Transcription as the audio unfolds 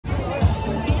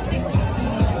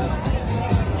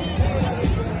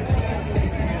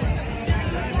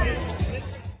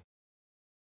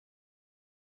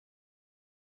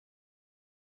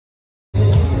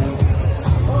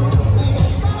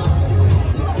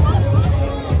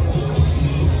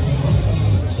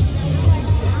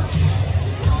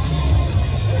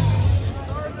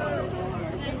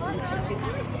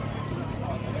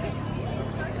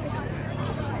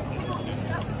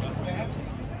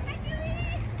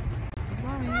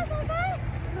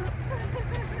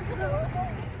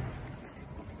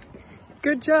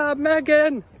Good job,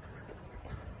 Megan.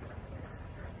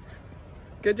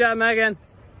 Good job, Megan.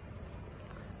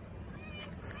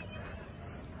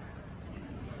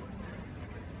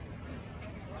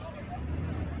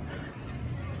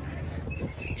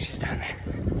 She's down there.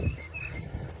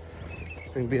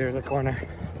 We can beat her in the corner.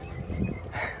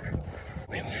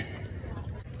 We won.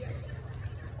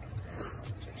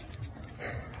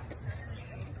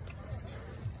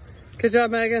 Good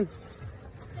job, Megan.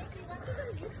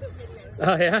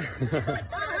 Oh, yeah?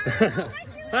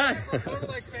 Hi. I'm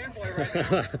like fanboy right now.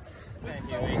 Hey,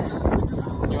 Huey.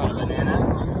 You want a banana?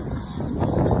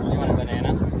 You want a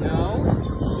banana? No.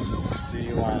 Do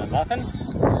you want a muffin?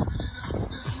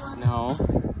 No.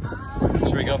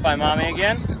 Should we go find Mommy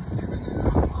again?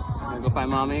 Wanna go find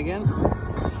Mommy again?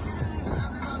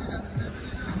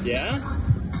 Yeah?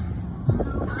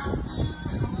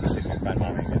 Let's see if we can find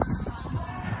Mommy again.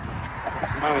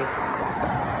 Mommy.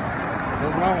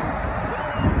 There's Mommy.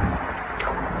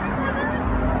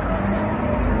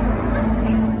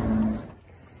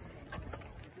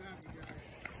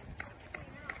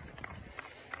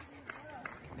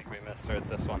 I think we missed her at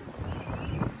this one.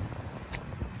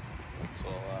 So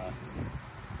we'll,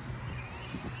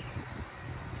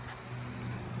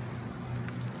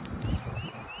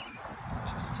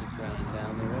 just keep running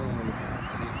down the road,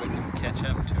 see if we can catch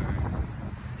up to her.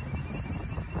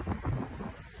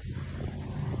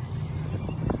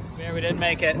 Yeah, we didn't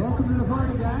make it.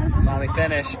 Mommy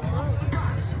finished.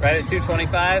 Right at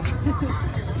 2:25?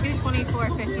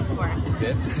 2:24.54.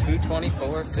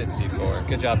 2:24.54.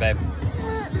 Good job, babe.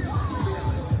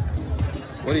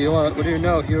 What do you want? What do you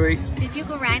know, Huey? Did you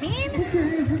go running?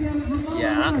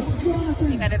 Yeah.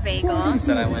 You got a bagel. He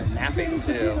said I went napping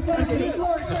too.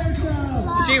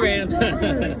 She ran.